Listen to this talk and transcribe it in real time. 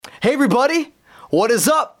Hey everybody, what is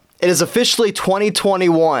up? It is officially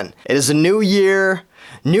 2021. It is a new year,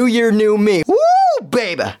 new me. Woo,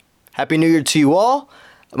 baby! Happy New Year to you all.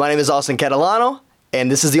 My name is Austin Catalano,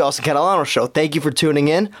 and this is the Austin Catalano Show. Thank you for tuning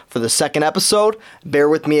in for the second episode. Bear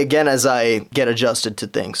with me again as I get adjusted to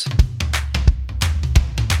things.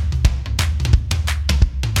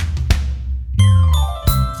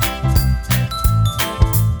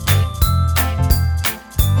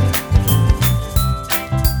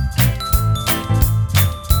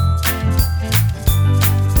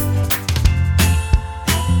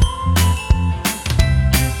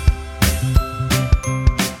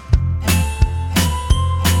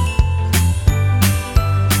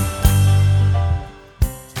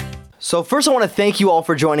 So first I want to thank you all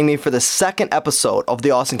for joining me for the second episode of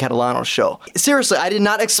the Austin Catalano Show. Seriously, I did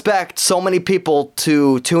not expect so many people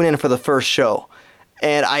to tune in for the first show.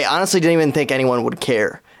 And I honestly didn't even think anyone would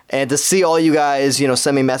care. And to see all you guys,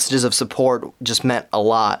 send me messages of support just meant a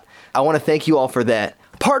lot. I want to thank you all for that.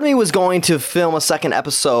 Part of me was going to film a second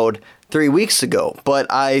episode 3 weeks ago,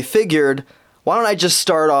 but I figured, why don't I just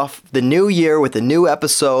start off the new year with a new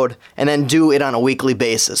episode and then do it on a weekly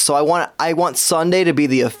basis? So I want Sunday to be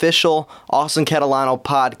the official Austin Catalano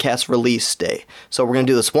podcast release day. So we're going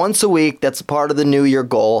to do this once a week. That's part of the new year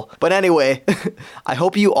goal. But anyway, I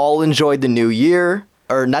hope you all enjoyed the new year.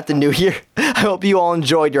 Or not the new year. I hope you all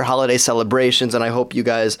enjoyed your holiday celebrations, and I hope you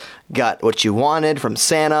guys got what you wanted from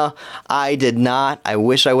Santa. I did not. I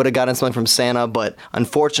wish I would have gotten something from Santa, but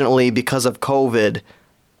unfortunately, because of COVID,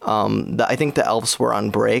 I think the elves were on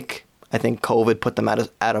break. I think COVID put them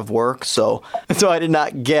out of work, so I did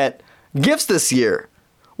not get gifts this year.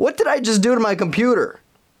 What did I just do to my computer?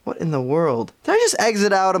 What in the world? Did I just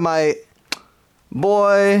exit out of my...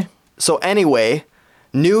 Boy. So anyway,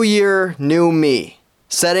 new year, new me.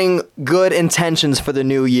 Setting good intentions for the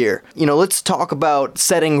new year. Let's talk about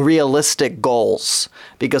setting realistic goals.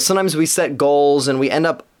 Because sometimes we set goals and we end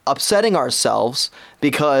up upsetting ourselves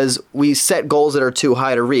because we set goals that are too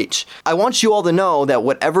high to reach. I want you all to know that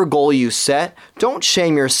whatever goal you set, don't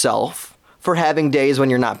shame yourself for having days when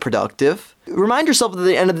you're not productive. Remind yourself at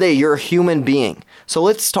the end of the day, you're a human being. So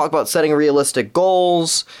let's talk about setting realistic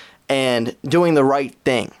goals and doing the right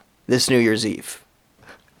thing this New Year's Eve.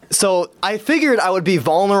 So I figured I would be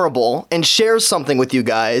vulnerable and share something with you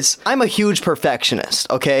guys. I'm a huge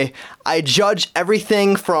perfectionist, okay? I judge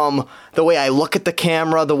everything from the way I look at the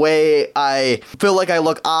camera, the way I feel like I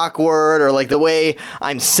look awkward, or like the way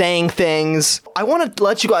I'm saying things. I want to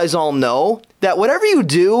let you guys all know that whatever you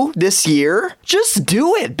do this year, just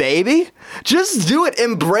do it, baby. Just do it.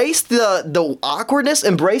 Embrace the awkwardness.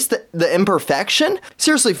 Embrace the imperfection.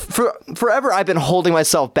 Seriously, forever I've been holding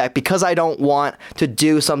myself back because I don't want to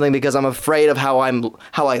do something because I'm afraid of how I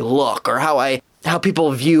look or how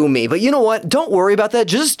people view me. But you know what? Don't worry about that.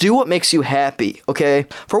 Just do what makes you happy, okay?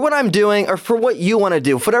 For what I'm doing or for what you want to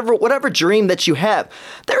do, whatever dream that you have,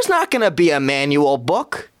 there's not going to be a manual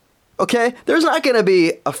book. Okay? There's not going to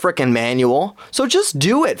be a frickin' manual. So just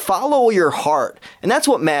do it. Follow your heart. And that's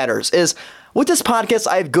what matters is with this podcast,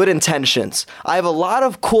 I have good intentions. I have a lot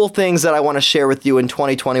of cool things that I want to share with you in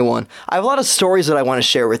 2021. I have a lot of stories that I want to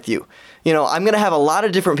share with you. I'm going to have a lot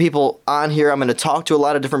of different people on here. I'm going to talk to a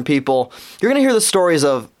lot of different people. You're going to hear the stories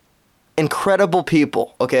of incredible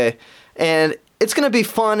people, okay? And it's going to be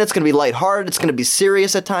fun. It's going to be lighthearted. It's going to be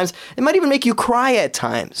serious at times. It might even make you cry at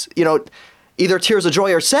times. Either tears of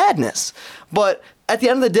joy or sadness. But at the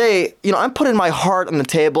end of the day, I'm putting my heart on the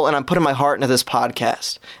table and I'm putting my heart into this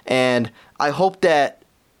podcast. And I hope that,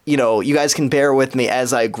 you guys can bear with me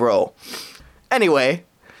as I grow. Anyway,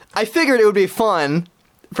 I figured it would be fun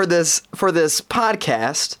for this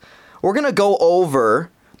podcast. We're going to go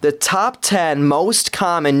over the top 10 most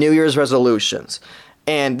common New Year's resolutions.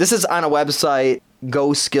 And this is on a website,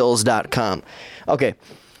 goskills.com. Okay,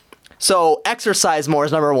 so exercise more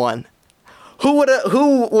is number one. Who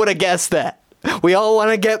would have guessed that? We all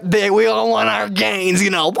want to get big. We all want our gains,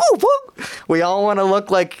 Woo, woo. We all want to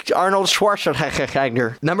look like Arnold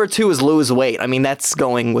Schwarzenegger. Number two is lose weight. That's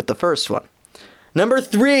going with the first one. Number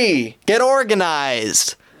 3, get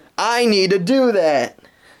organized. I need to do that.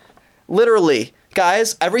 Literally,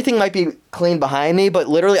 guys, everything might be clean behind me, but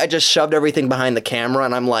literally I just shoved everything behind the camera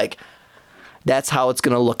and I'm like, that's how it's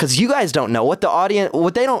going to look. Because you guys don't know what they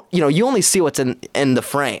don't, you only see what's in the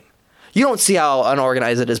frame. You don't see how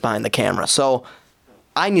unorganized it is behind the camera. So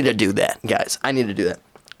I need to do that, guys. I need to do that.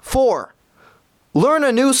 4, learn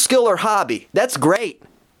a new skill or hobby. That's great.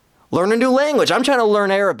 Learn a new language. I'm trying to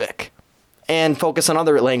learn Arabic and focus on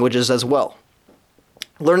other languages as well.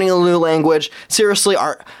 Learning a new language. Seriously,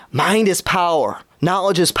 our mind is power.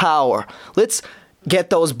 Knowledge is power. Let's get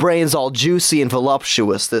those brains all juicy and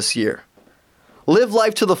voluptuous this year. Live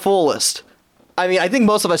life to the fullest. I mean, I think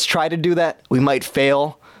most of us try to do that. We might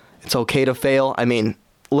fail. It's okay to fail. I mean,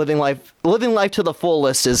 living life to the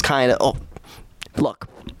fullest is kind of... Oh, look.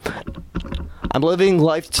 I'm living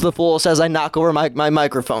life to the fullest as I knock over my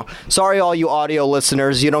microphone. Sorry, all you audio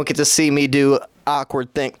listeners. You don't get to see me do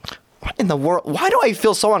awkward thing. What in the world? Why do I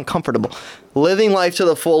feel so uncomfortable? Living life to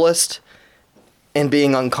the fullest and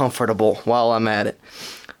being uncomfortable while I'm at it.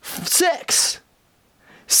 6.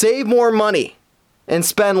 Save more money and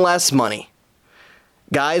spend less money.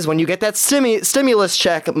 Guys, when you get that stimulus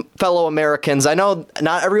check, fellow Americans, I know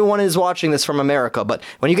not everyone is watching this from America, but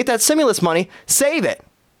when you get that stimulus money, save it.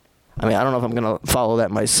 I mean, I don't know if I'm going to follow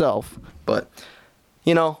that myself, but,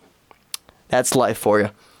 you know, that's life for you.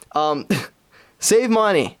 Save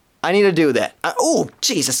money. I need to do that. Oh,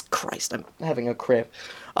 Jesus Christ, I'm having a cramp.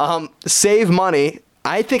 Save money.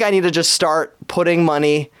 I think I need to just start putting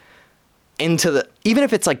money into even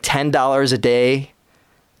if it's like $10 a day,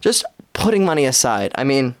 just putting money aside. I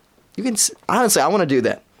mean, you can, honestly, I want to do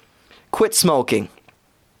that. Quit smoking.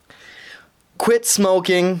 Quit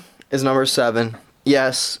smoking is number 7.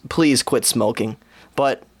 Yes, please quit smoking.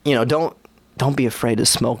 But, you know, don't be afraid to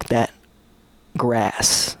smoke that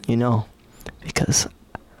grass, you know, because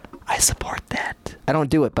I support that. I don't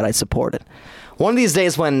do it, but I support it. One of these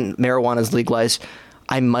days when marijuana is legalized,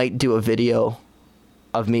 I might do a video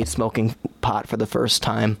of me smoking pot for the first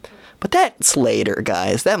time. But that's later,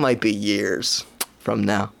 guys. That might be years from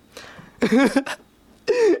now.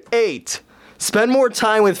 8. Spend more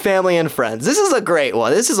time with family and friends. This is a great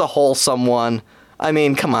one. This is a wholesome one. I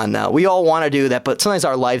mean, come on now. We all want to do that, but sometimes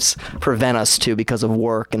our lives prevent us to because of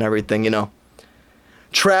work and everything, you know.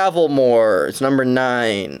 Travel more. It's number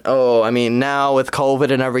 9. Oh, I mean, now with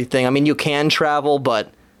COVID and everything, I mean, you can travel,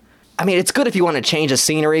 but I mean, it's good if you want to change the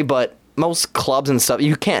scenery, but most clubs and stuff,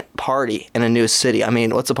 you can't party in a new city. I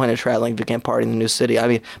mean, what's the point of traveling if you can't party in a new city? I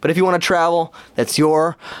mean, but if you want to travel, that's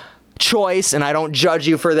your choice, and I don't judge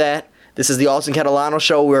you for that. This is the Austin Catalano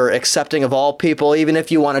Show. We're accepting of all people. Even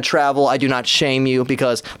if you want to travel, I do not shame you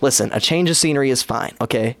because, listen, a change of scenery is fine,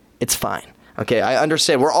 okay? It's fine, okay? I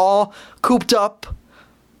understand. We're all cooped up.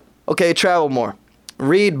 Okay, travel more.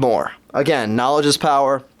 Read more. Again, knowledge is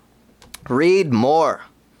power. Read more.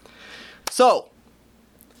 So,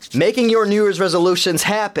 making your New Year's resolutions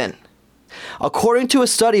happen. According to a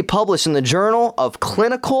study published in the Journal of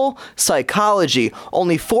Clinical Psychology,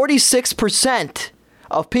 only 46%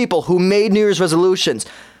 of people who made New Year's resolutions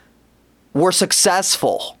were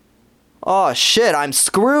successful. Oh shit, I'm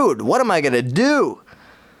screwed. What am I gonna do?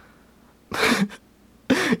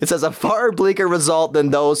 It says a far bleaker result than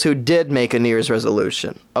those who did make a New Year's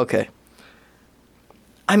resolution. Okay.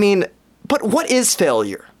 I mean, but what is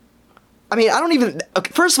failure? I mean, I don't even...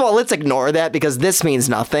 Okay, first of all, let's ignore that because this means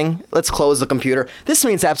nothing. Let's close the computer. This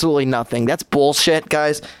means absolutely nothing. That's bullshit,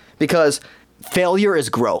 guys, because failure is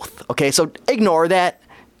growth, okay? So ignore that.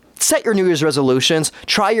 Set your New Year's resolutions.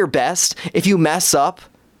 Try your best. If you mess up,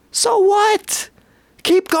 so what?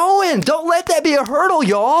 Keep going. Don't let that be a hurdle,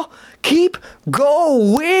 y'all. Keep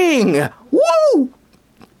going. Woo!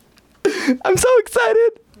 I'm so excited.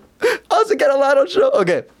 Austin Catalano Show.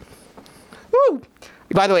 Okay. Woo!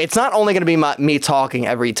 By the way, it's not only going to be me talking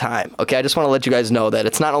every time, okay? I just want to let you guys know that.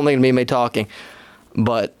 It's not only going to be me talking,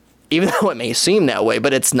 but even though it may seem that way,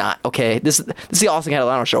 but it's not, okay? This is the Austin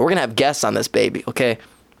Catalano Show. We're going to have guests on this baby, okay?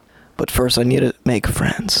 But first, I need to make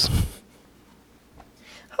friends.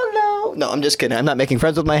 Hello. No, I'm just kidding. I'm not making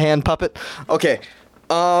friends with my hand puppet. Okay.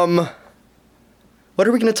 What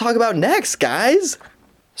are we going to talk about next, guys?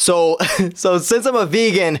 So since I'm a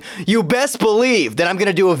vegan, you best believe that I'm going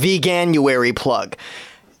to do a Veganuary plug.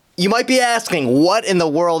 You might be asking, what in the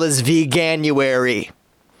world is Veganuary?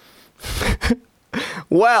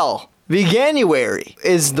 Well, Veganuary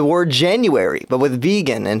is the word January, but with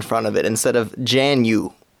vegan in front of it instead of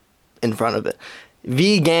Janu in front of it.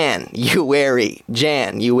 Veganuary.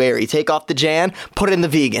 January. Take off the Jan, put it in the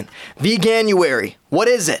vegan. Veganuary. What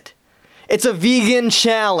is it? It's a vegan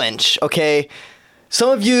challenge, okay? Some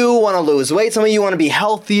of you want to lose weight. Some of you want to be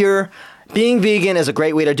healthier. Being vegan is a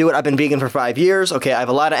great way to do it. I've been vegan for 5 years. Okay, I have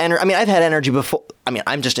a lot of energy. I mean, I've had energy before. I mean,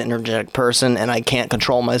 I'm just an energetic person, and I can't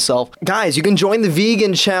control myself. Guys, you can join the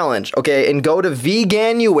vegan challenge, okay, and go to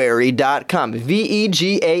veganuary.com.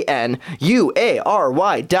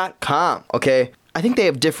 Veganuary.com, okay? I think they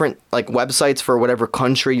have different, like, websites for whatever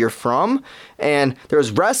country you're from, and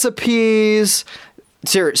there's recipes.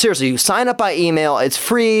 Seriously, you sign up by email. It's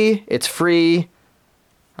free. It's free.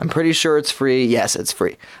 I'm pretty sure it's free. Yes, it's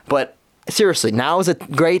free. But seriously, now is a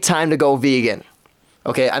great time to go vegan.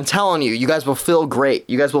 Okay, I'm telling you, you guys will feel great.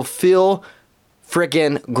 You guys will feel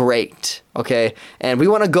friggin' great, okay? And we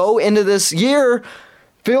want to go into this year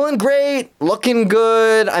feeling great, looking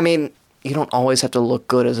good. I mean, you don't always have to look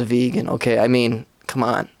good as a vegan, okay? I mean, come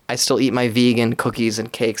on. I still eat my vegan cookies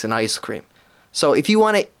and cakes and ice cream. So if you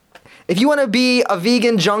want to be a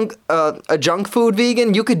vegan a junk food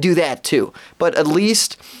vegan, you could do that too. But at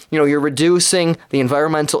least, you're reducing the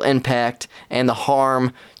environmental impact and the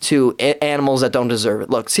harm to animals that don't deserve it.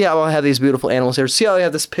 Look, see how I have these beautiful animals here? See how I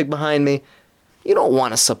have this pig behind me? You don't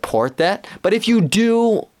want to support that. But if you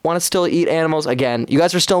do want to still eat animals, again, you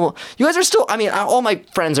guys are still, I mean, all my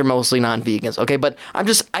friends are mostly non-vegans, okay? But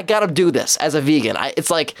I gotta do this as a vegan. It's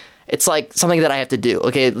like something that I have to do,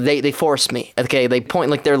 okay? They force me, okay? They point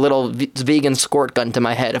like their little vegan squirt gun to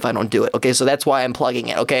my head if I don't do it, okay? So that's why I'm plugging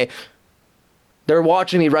it, okay? They're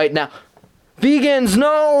watching me right now. Vegans,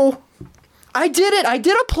 no! I did it! I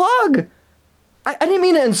did a plug! I didn't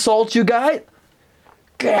mean to insult you guys.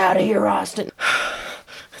 Get out of here, Austin.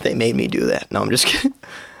 They made me do that. No, I'm just kidding.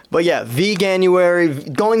 But yeah,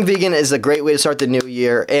 Veganuary, going vegan is a great way to start the new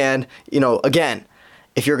year. And, again,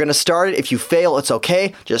 if you're going to start it, if you fail, it's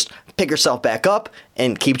okay. Just pick yourself back up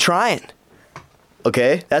and keep trying.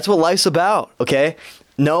 Okay? That's what life's about. Okay?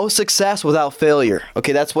 No success without failure.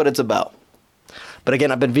 Okay? That's what it's about. But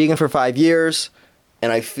again, I've been vegan for 5 years,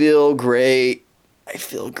 and I feel great. I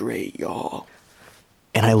feel great, y'all.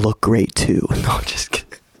 And I look great, too. No, I'm just kidding.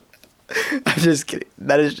 I'm just kidding.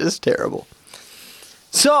 That is just terrible.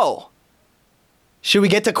 So, should we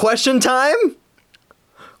get to question time?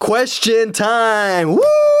 Question time.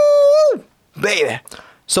 Woo! Baby.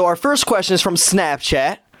 So our first question is from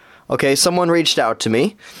Snapchat. Okay, someone reached out to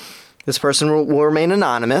me. This person will remain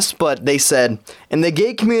anonymous, but they said, in the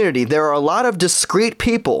gay community, there are a lot of discreet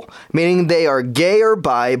people, meaning they are gay or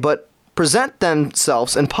bi, but present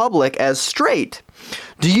themselves in public as straight.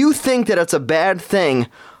 Do you think that it's a bad thing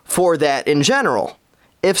for that in general?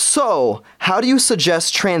 If so, how do you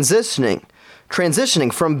suggest transitioning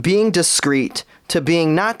from being discreet to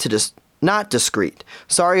being not discreet?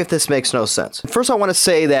 Sorry if this makes no sense. First, I want to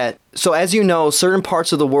say that, so as you know, certain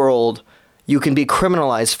parts of the world, you can be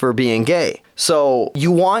criminalized for being gay. So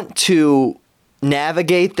you want to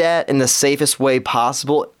navigate that in the safest way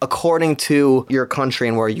possible according to your country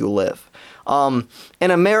and where you live.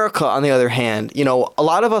 In America, on the other hand, a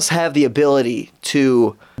lot of us have the ability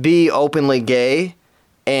to be openly gay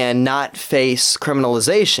and not face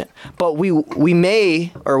criminalization. But we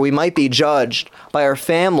might be judged by our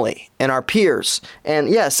family and our peers. And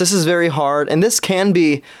yes, this is very hard, and it can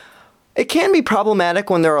be problematic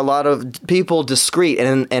when there are a lot of people discreet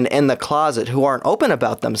and in the closet who aren't open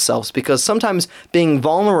about themselves, because sometimes being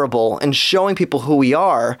vulnerable and showing people who we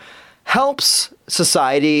are helps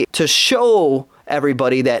society to show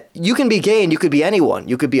everybody that you can be gay and you could be anyone.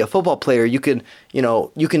 You could be a football player. You can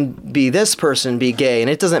be this person, be gay, and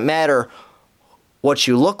it doesn't matter what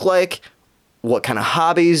you look like, what kind of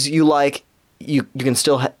hobbies you like. You can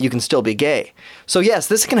still be gay. So yes,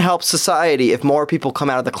 this can help society if more people come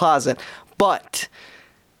out of the closet. But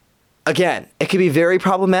again, it can be very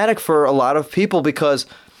problematic for a lot of people, because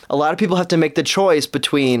a lot of people have to make the choice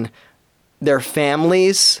between their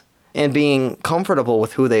families and being comfortable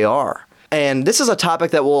with who they are. And this is a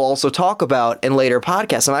topic that we'll also talk about in later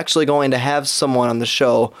podcasts. I'm actually going to have someone on the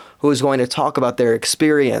show who is going to talk about their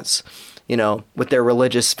experience, with their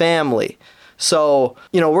religious family. So,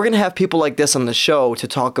 we're going to have people like this on the show to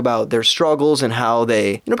talk about their struggles and how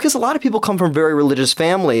they, because a lot of people come from very religious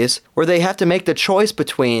families where they have to make the choice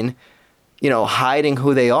between, hiding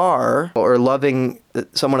who they are or loving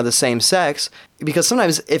someone of the same sex, because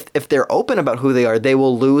sometimes if they're open about who they are, they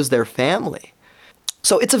will lose their family.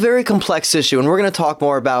 So it's a very complex issue, and we're going to talk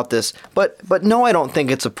more about this. But no, I don't think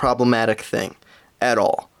it's a problematic thing at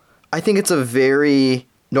all. I think it's a very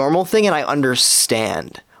normal thing, and I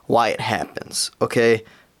understand why it happens, okay?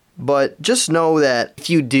 But just know that if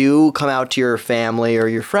you do come out to your family or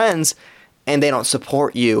your friends and they don't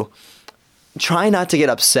support you, try not to get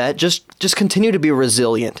upset. Just continue to be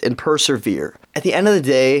resilient and persevere. At the end of the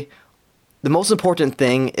day, the most important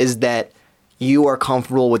thing is that you are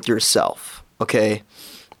comfortable with yourself, okay?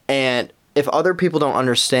 And if other people don't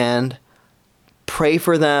understand, pray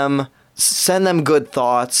for them, send them good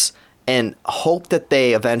thoughts, and hope that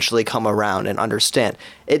they eventually come around and understand.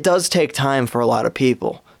 It does take time for a lot of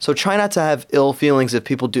people. So try not to have ill feelings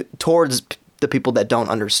towards the people that don't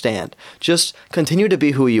understand. Just continue to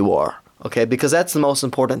be who you are, okay? Because that's the most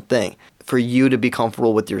important thing, for you to be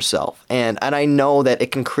comfortable with yourself. And I know that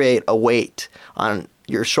it can create a weight on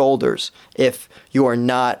your shoulders if you are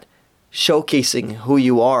not showcasing who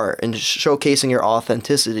you are and showcasing your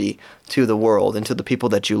authenticity to the world and to the people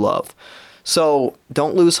that you love. So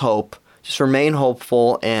don't lose hope. just remain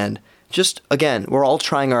hopeful, and just, again, we're all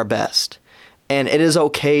trying our best. And it is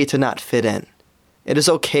okay to not fit in. It is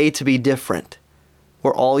okay to be different.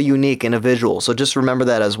 We're all unique individuals, so just remember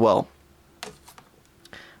that as well.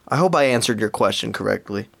 I hope I answered your question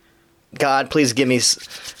correctly. God, please give me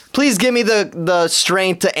the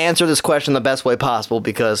strength to answer this question the best way possible,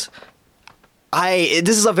 because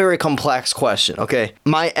this is a very complex question, okay?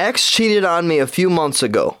 My ex cheated on me a few months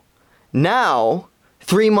ago. Now,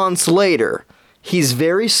 3 months later, he's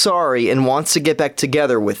very sorry and wants to get back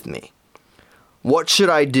together with me. What should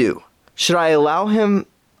I do? Should I allow him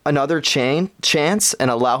another chance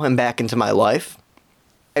and allow him back into my life?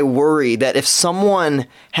 I worry that if someone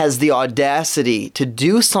has the audacity to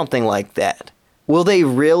do something like that, will they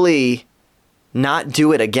really not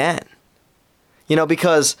do it again? You know,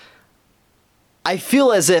 because I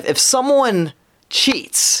feel as if someone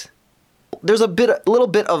cheats, there's a little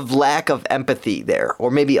bit of lack of empathy there, or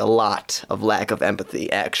maybe a lot of lack of empathy,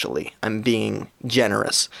 actually. I'm being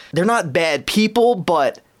generous. They're not bad people,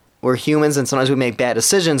 but we're humans and sometimes we make bad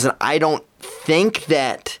decisions, and I don't think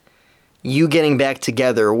that you getting back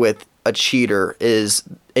together with a cheater is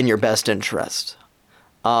in your best interest.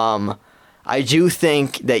 I do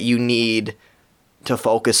think that you need to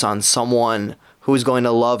focus on someone who's going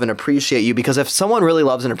to love and appreciate you, because if someone really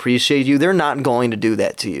loves and appreciates you, they're not going to do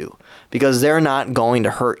that to you, because they're not going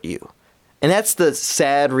to hurt you. And that's the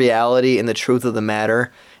sad reality and the truth of the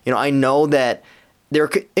matter. You know, I know that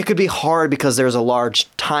it could be hard because there's a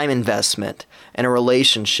large time investment in a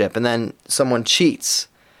relationship, and then someone cheats.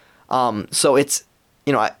 So it's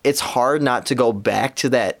hard not to go back to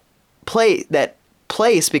that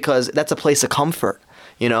place, because that's a place of comfort,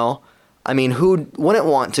 you know? I mean, who wouldn't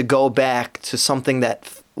want to go back to something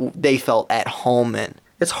that they felt at home in?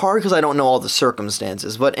 It's hard because I don't know all the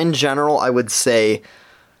circumstances, but in general, I would say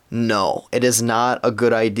no, it is not a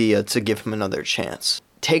good idea to give him another chance.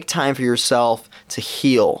 Take time for yourself to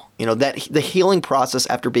heal. You know, that the healing process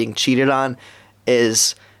after being cheated on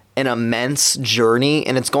is an immense journey,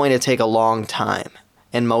 and it's going to take a long time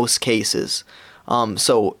in most cases.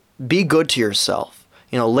 So be good to yourself.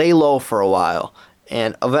 You know, lay low for a while,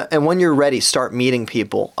 and when you're ready, start meeting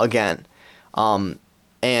people again.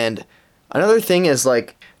 And another thing is,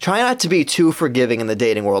 like, try not to be too forgiving in the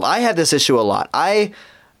dating world. I have this issue a lot. I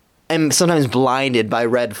am sometimes blinded by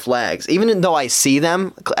red flags. Even though I see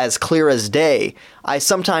them as clear as day, I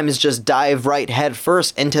sometimes just dive right head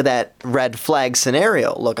first into that red flag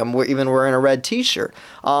scenario. Look, I'm even wearing a red t-shirt.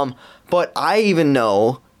 But I even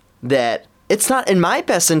know that it's not in my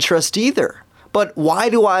best interest either. But why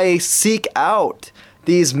do I seek out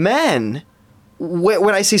these men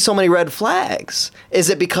when I see so many red flags? Is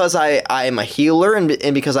it because I am a healer and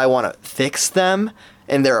because I want to fix them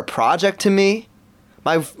and they're a project to me?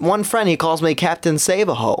 My one friend, he calls me Captain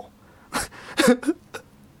Save-A-Ho.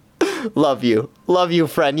 Love you,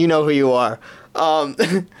 friend. You know who you are. But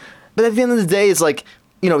at the end of the day, it's like,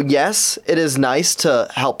 you know, yes, it is nice to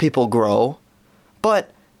help people grow,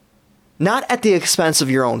 but not at the expense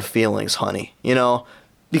of your own feelings, honey. You know,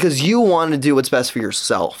 because you want to do what's best for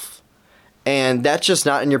yourself, and that's just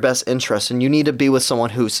not in your best interest. And you need to be with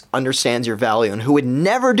someone who understands your value and who would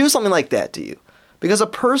never do something like that to you. Because a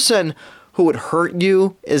person who would hurt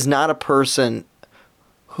you is not a person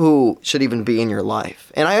who should even be in your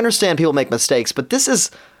life. And I understand people make mistakes, but this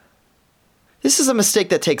is a mistake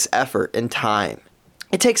that takes effort and time.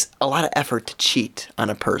 It takes a lot of effort to cheat on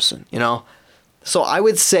a person, you know? So I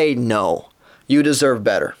would say no. You deserve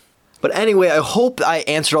better. But anyway, I hope I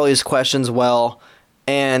answered all these questions well,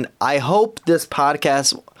 and I hope this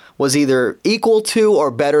podcast was either equal to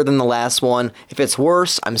or better than the last one. If it's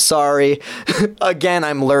worse, I'm sorry. Again,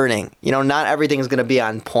 I'm learning. You know, not everything is going to be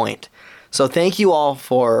on point. So thank you all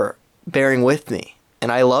for bearing with me.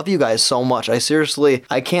 And I love you guys so much. I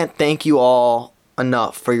can't thank you all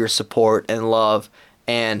enough for your support and love.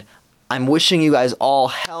 And I'm wishing you guys all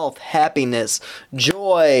health, happiness,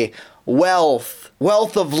 joy, wealth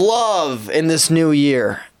of love in this new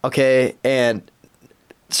year. Okay? And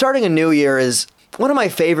starting a new year is one of my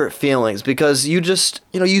favorite feelings, because you just,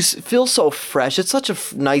 you know, you feel so fresh. It's such a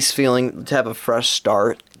nice feeling to have a fresh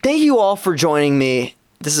start. Thank you all for joining me.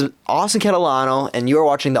 This is Austin Catalano, and you are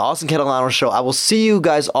watching the Austin Catalano Show. I will see you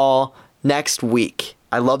guys all next week.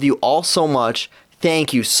 I love you all so much.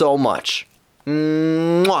 Thank you so much.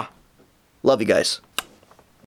 Mwah. Love you guys.